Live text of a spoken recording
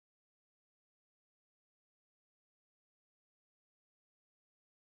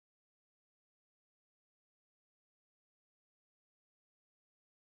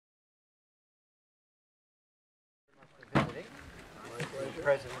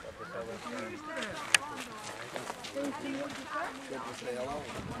president of the Southern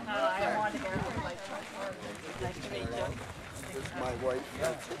I wanted to go nice to meet you. This is my wife.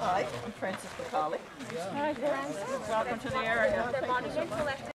 Hi, I'm Churence MacAulay. Hi, Churence. Welcome to the area. Thank you so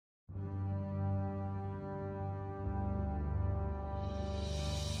much.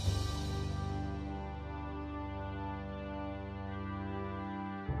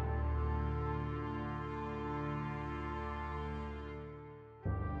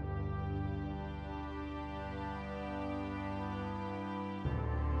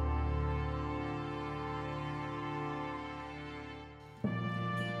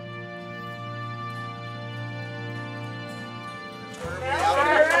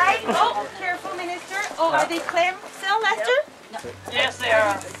 Oh, careful, Minister. Oh, are they clam still, Lester? No. Yes, they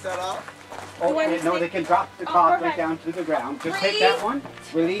are. Take that off. Oh, no, they can drop the top right down to the ground. Just take that one,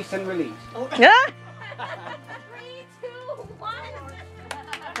 release and release. Yeah. 3, 2, 1.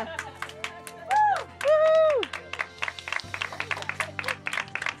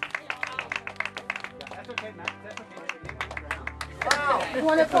 That's okay, Matt. That's okay. Wow. You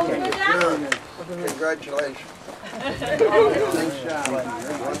want to pose it down? Congratulations. Nice job.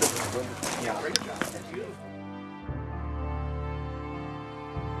 Wonderful. Yeah. Great job.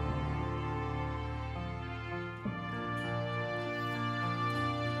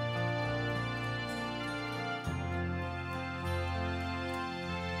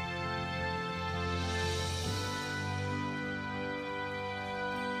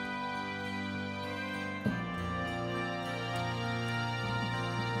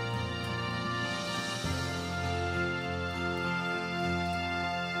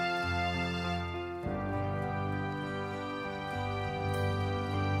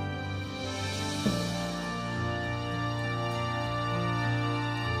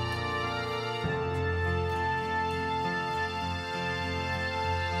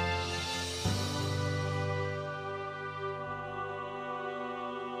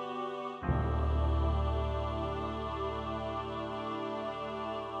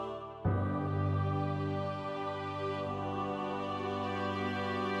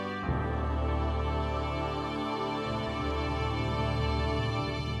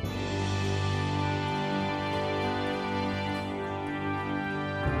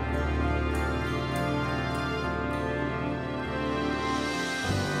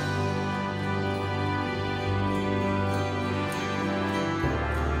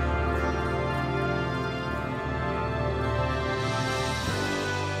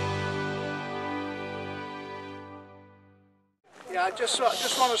 Yeah, I just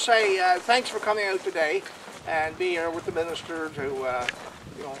want to say thanks for coming out today and being here with the minister to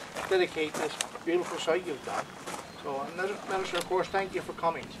you know, dedicate this beautiful site you've done. So, Minister, of course, thank you for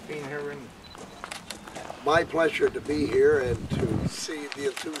coming, being here. And My pleasure to be here and to see the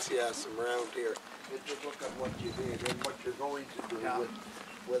enthusiasm around here. And just look at what you did and what you're going to do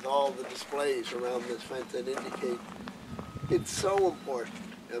with all the displays around this fence that indicate it's so important.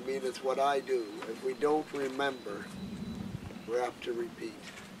 I mean, it's what I do. If we don't remember, we're apt to repeat.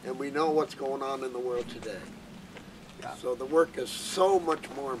 And we know what's going on in the world today. Yeah. So the work is so much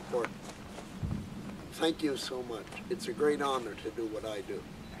more important. Thank you so much. It's a great honor to do what I do.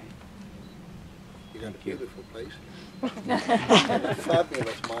 You got a beautiful place. And a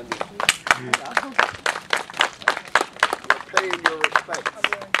fabulous monument. You're paying your respects,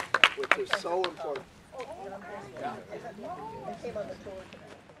 which is so important. yeah.